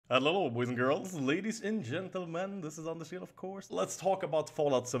Hello, boys and girls, ladies and gentlemen, this is Undershield, of course. Let's talk about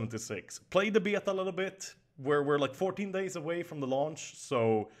Fallout 76. Played the beta a little bit. We're like 14 days away from the launch,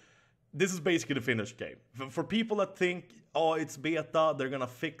 so this is basically the finished game. For people that think, oh, it's beta, they're gonna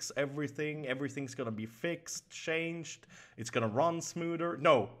fix everything, everything's gonna be fixed, changed, it's gonna run smoother.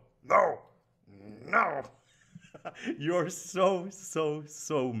 No. You're so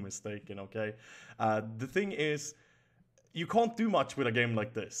mistaken, okay? The thing is, you can't do much with a game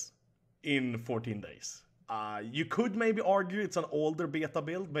like this in 14 days. You could maybe argue it's an older beta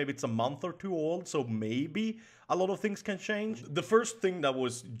build, maybe it's a month or two old, so maybe a lot of things can change. The first thing that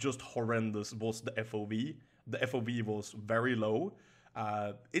was just horrendous was the FOV. The FOV was very low.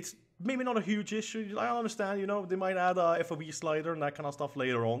 It's maybe not a huge issue. I understand, you know, they might add a FOV slider and that kind of stuff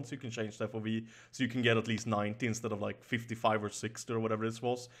later on, so you can change the FOV, so you can get at least 90 instead of like 55 or 60 or whatever this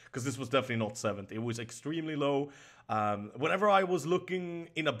was, because this was definitely not 70. It was extremely low. Whenever I was looking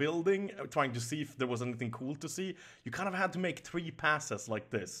in a building, trying to see if there was anything cool to see, you kind of had to make 3 passes like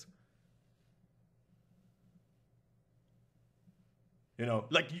this. You know,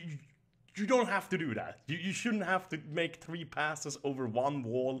 like you don't have to do that. You shouldn't have to make 3 passes over one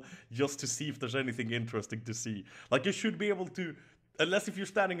wall just to see if there's anything interesting to see. Like, you should be able to, unless if you're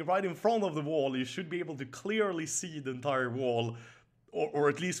standing right in front of the wall, you should be able to clearly see the entire wall, or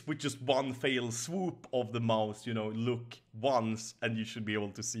at least with just one fail swoop of the mouse, you know, look once and you should be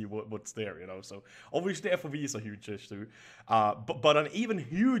able to see what's there, you know. So obviously FOV is a huge issue, but an even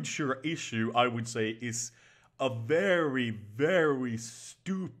huger issue, I would say, is a very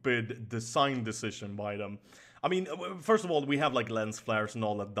stupid design decision by them. I mean, first of all, we have like lens flares and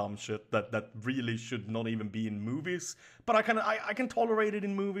all that dumb shit that really should not even be in movies. But I can tolerate it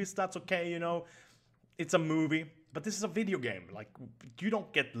in movies. That's okay, you know. It's a movie, but this is a video game. Like, you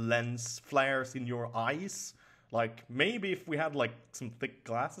don't get lens flares in your eyes. Like, maybe if we had like some thick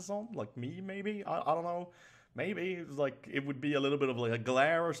glasses on, like me, maybe, I don't know. Maybe it was like it would be a little bit of like a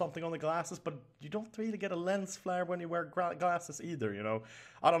glare or something on the glasses, but you don't really get a lens flare when you wear glasses either, you know.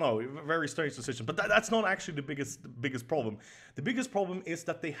 I don't know, very strange decision, but that's not actually the biggest problem. The biggest problem is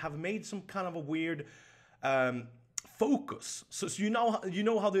that they have made some kind of a weird focus. So you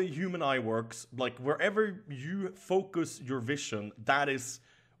know how the human eye works. Like, wherever you focus your vision, that is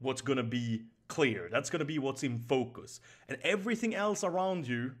what's gonna be clear. That's gonna be what's in focus, and everything else around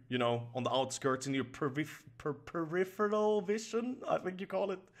you, you know, on the outskirts in your peripheral vision, I think you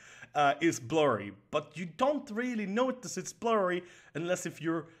call it, is blurry. But you don't really notice it's blurry unless if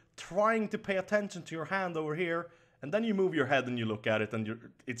you're trying to pay attention to your hand over here, and then you move your head and you look at it and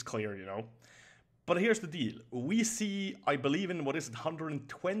it's clear, you know. But here's the deal: we see, I believe, in what is it,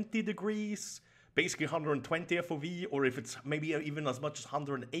 120 degrees, basically 120 FOV, or if it's maybe even as much as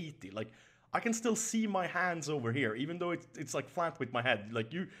 180, like. I can still see my hands over here, even though it's like flat with my head.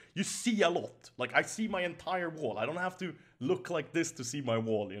 Like, you see a lot. Like, I see my entire wall. I don't have to look like this to see my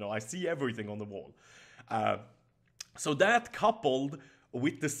wall, you know. I see everything on the wall. So that, coupled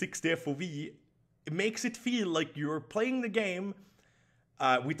with the 60 FOV, it makes it feel like you're playing the game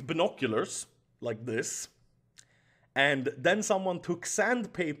with binoculars, like this. And then someone took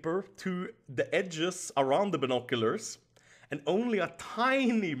sandpaper to the edges around the binoculars, and only a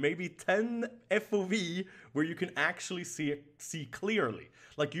tiny, maybe 10 FOV, where you can actually see clearly.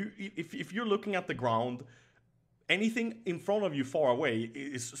 Like, if you're looking at the ground, anything in front of you far away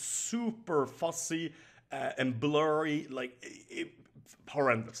is super fuzzy and blurry, like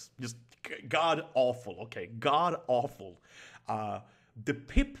horrendous, just god awful. Okay, god awful. The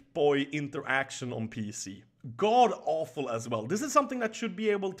Pip-Boy interaction on PC, god awful as well. This is something that should be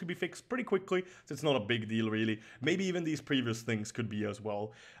able to be fixed pretty quickly, so it's not a big deal really. Maybe even these previous things could be as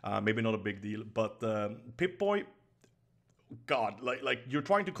well. Maybe not a big deal, but Pip-Boy, god, like you're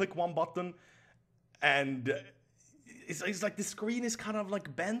trying to click one button, and it's like the screen is kind of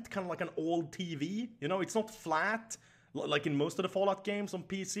like bent, kind of like an old TV. You know, it's not flat like in most of the Fallout games on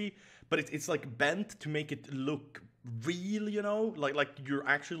PC, but it's like bent to make it look real, you know, like you're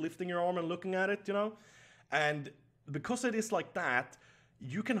actually lifting your arm and looking at it, you know. And because it is like that,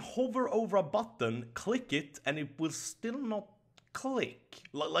 you can hover over a button, click it, and it will still not click.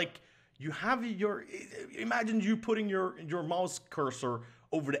 Like, you have your, imagine you putting your mouse cursor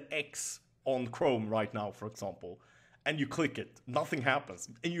over the X on Chrome right now, for example, and you click it, nothing happens,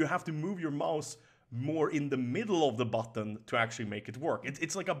 and you have to move your mouse more in the middle of the button to actually make it work.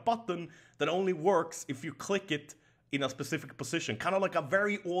 It's like a button that only works if you click it in a specific position, kind of like a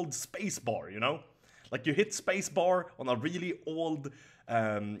very old space bar, you know? Like, you hit space bar on a really old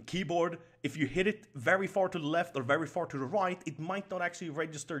keyboard. If you hit it very far to the left or very far to the right, it might not actually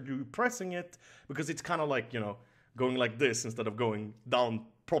register you pressing it, because it's kind of like, you know, going like this instead of going down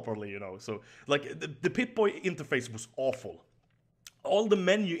properly, you know. So like the Pip-Boy interface was awful. All the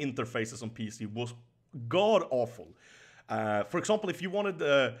menu interfaces on PC was god awful. For example, if you wanted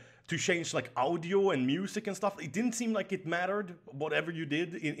to change like audio and music and stuff, it didn't seem like it mattered whatever you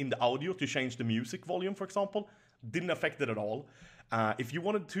did in the audio to change the music volume, for example. Didn't affect it at all. If you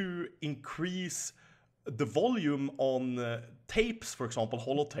wanted to increase the volume on tapes, for example,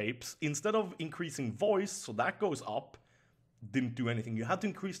 holotapes, instead of increasing voice, so that goes up, didn't do anything. You had to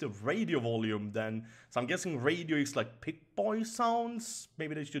increase the radio volume then. So I'm guessing radio is like Pip-Boy sounds.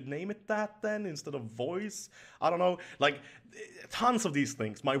 Maybe they should name it that then instead of voice. I don't know. Like, tons of these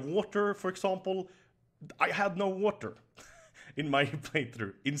things. My water, for example, I had no water in my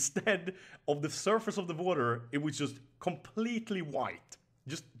playthrough. Instead of the surface of the water, it was just completely white.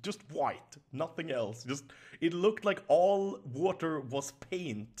 Just white. Nothing else. Just, it looked like all water was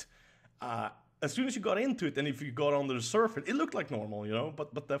paint. As soon as you got into it, and if you got under the surface, it looked like normal, you know,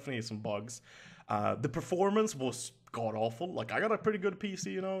 but definitely some bugs. The performance was god-awful. Like, I got a pretty good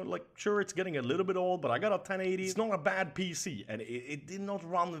PC, you know, like, sure, it's getting a little bit old, but I got a 1080. It's not a bad PC, and it did not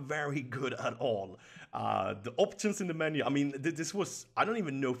run very good at all. The options in the menu, I mean, this was, I don't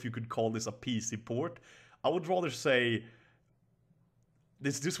even know if you could call this a PC port. I would rather say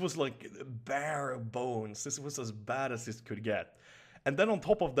this was like bare bones. This was as bad as this could get. And then on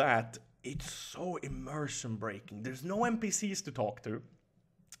top of that, it's so immersion breaking. There's no NPCs to talk to.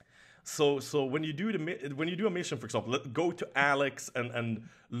 So when you do a mission, for example, go to Alex and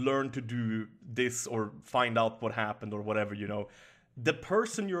learn to do this or find out what happened or whatever, you know, the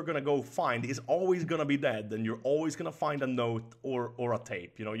person you're gonna go find is always gonna be dead, and you're always gonna find a note or a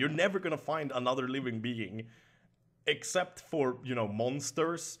tape. You know, you're never gonna find another living being, except for, you know,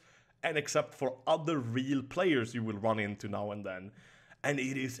 monsters and except for other real players you will run into now and then. And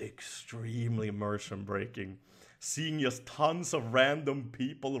it is extremely immersion breaking. Seeing just tons of random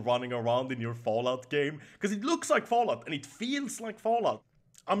people running around in your Fallout game. Because it looks like Fallout and it feels like Fallout.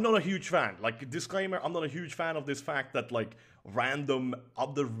 I'm not a huge fan. Like, disclaimer, I'm not a huge fan of this fact that, like, random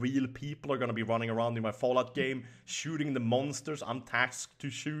other real people are gonna be running around in my Fallout game, shooting the monsters I'm tasked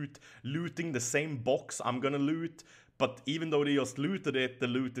to shoot, looting the same box I'm gonna loot. But even though they just looted it, the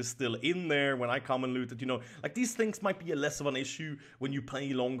loot is still in there when I come and loot it, you know. Like, these things might be less of an issue when you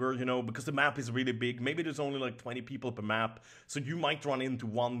play longer, you know, because the map is really big. Maybe there's only like 20 people per map, so you might run into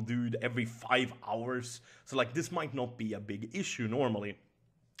one dude every 5 hours. So, like, this might not be a big issue normally.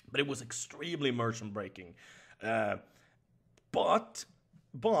 But it was extremely immersion breaking. But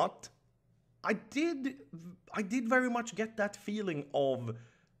I did very much get that feeling of,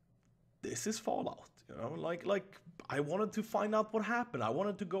 this is Fallout. You know, like I wanted to find out what happened. I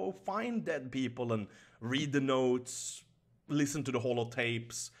wanted to go find dead people and read the notes, listen to the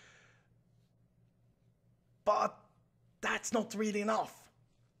holotapes. But that's not really enough.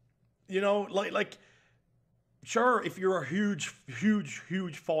 You know, like sure, if you're a huge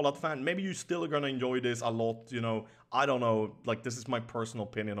Fallout fan, maybe you still are gonna enjoy this a lot, you know. I don't know, like, this is my personal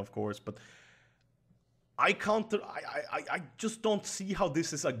opinion, of course, but I just don't see how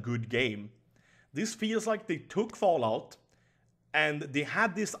this is a good game. This feels like they took Fallout and they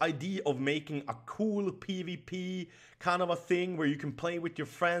had this idea of making a cool PvP kind of a thing where you can play with your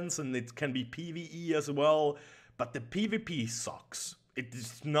friends and it can be PvE as well, but the PvP sucks. It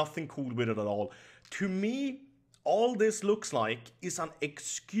is nothing cool with it at all. To me, all this looks like is an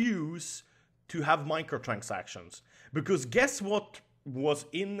excuse to have microtransactions. Because guess what was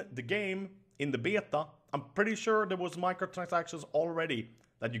in the game, in the beta? I'm pretty sure there was microtransactions already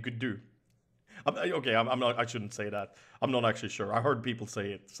that you could do. Okay, I'm not. I shouldn't say that. I'm not actually sure. I heard people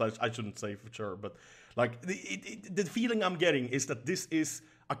say it, so I shouldn't say for sure. But like the feeling I'm getting is that this is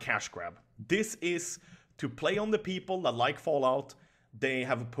a cash grab. This is to play on the people that like Fallout. They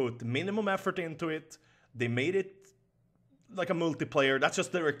have put minimum effort into it. They made it like a multiplayer. That's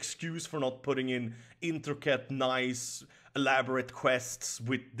just their excuse for not putting in intricate, nice, elaborate quests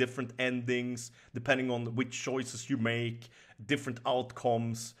with different endings, depending on which choices you make, different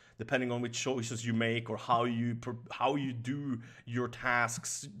outcomes, depending on which choices you make or how you do your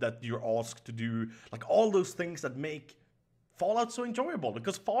tasks that you're asked to do. Like, all those things that make Fallout so enjoyable.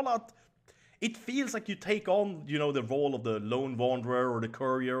 Because Fallout, it feels like you take on, you know, the role of the lone wanderer or the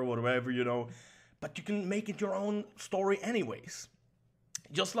courier or whatever, you know, but you can make it your own story anyways.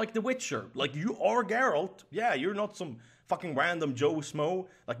 Just like The Witcher. Like, you are Geralt. Yeah, you're not some fucking random Joe Smo.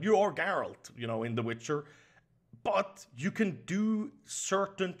 Like, you are Geralt, you know, in The Witcher. but you can do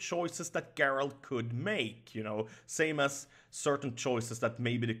certain choices that Geralt could make, you know, same as certain choices that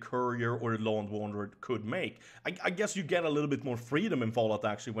maybe the Courier or the Lone Wanderer could make. I guess you get a little bit more freedom in Fallout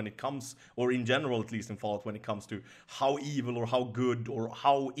actually when it comes, or in general at least in Fallout, when it comes to how evil or how good or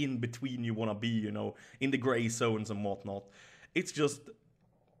how in between you want to be, you know, in the gray zones and whatnot. It's just,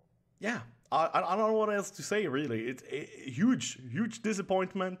 yeah, I don't know what else to say really. It's a huge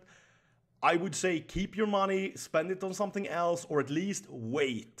disappointment. I would say keep your money, spend it on something else, or at least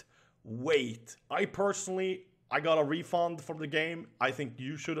wait. Wait. I personally, I got a refund for the game. I think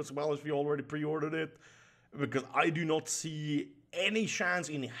you should as well if you already pre-ordered it. Because I do not see any chance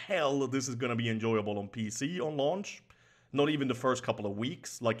in hell that this is going to be enjoyable on PC on launch. Not even the first couple of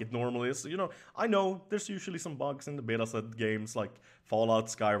weeks like it normally is. You know, I know there's usually some bugs in the beta set games like Fallout,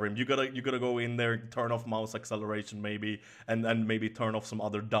 Skyrim. You gotta go in there, turn off mouse acceleration maybe, and maybe turn off some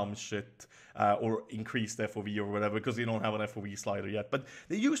other dumb shit, or increase the FOV or whatever, because you don't have an FOV slider yet. But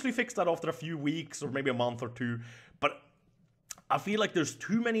they usually fix that after a few weeks or maybe a month or two. But I feel like there's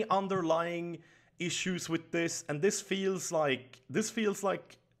too many underlying issues with this, and this feels like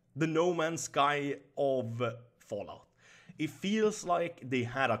the No Man's Sky of Fallout. It feels like they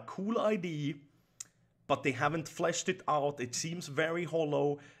had a cool idea, but they haven't fleshed it out. It seems very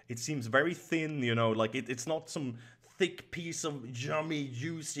hollow. It seems very thin, you know, like it's not some thick piece of yummy,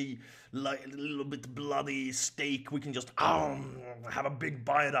 juicy, like a little bit bloody steak we can just have a big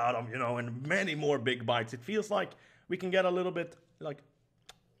bite out of, you know, and many more big bites. It feels like we can get a little bit like,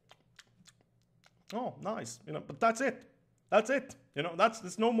 oh, nice, you know, but that's it. That's it, you know,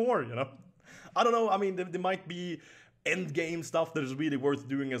 there's no more, you know. I don't know, I mean, there might be end game stuff that is really worth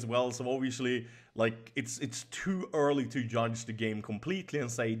doing as well. So obviously, like, it's too early to judge the game completely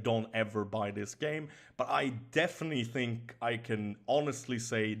and say don't ever buy this game. But I definitely think I can honestly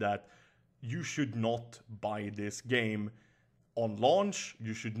say that you should not buy this game on launch.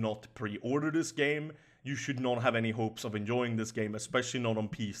 You should not pre-order this game. You should not have any hopes of enjoying this game, especially not on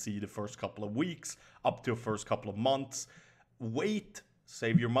PC the first couple of weeks, up to the first couple of months. Wait,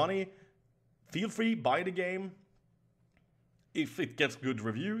 save your money. Feel free, buy the game. If it gets good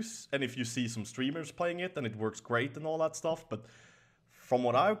reviews, and if you see some streamers playing it, and it works great and all that stuff. But from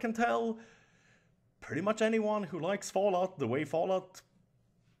what I can tell, pretty much anyone who likes Fallout the way Fallout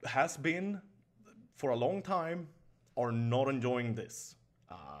has been for a long time are not enjoying this.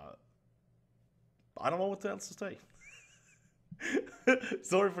 I don't know what else to say.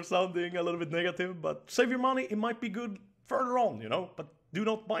 Sorry for sounding a little bit negative, but save your money. It might be good further on, you know, but do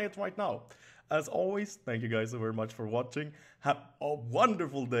not buy it right now. As always, thank you guys so very much for watching. Have a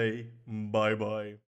wonderful day. Bye bye.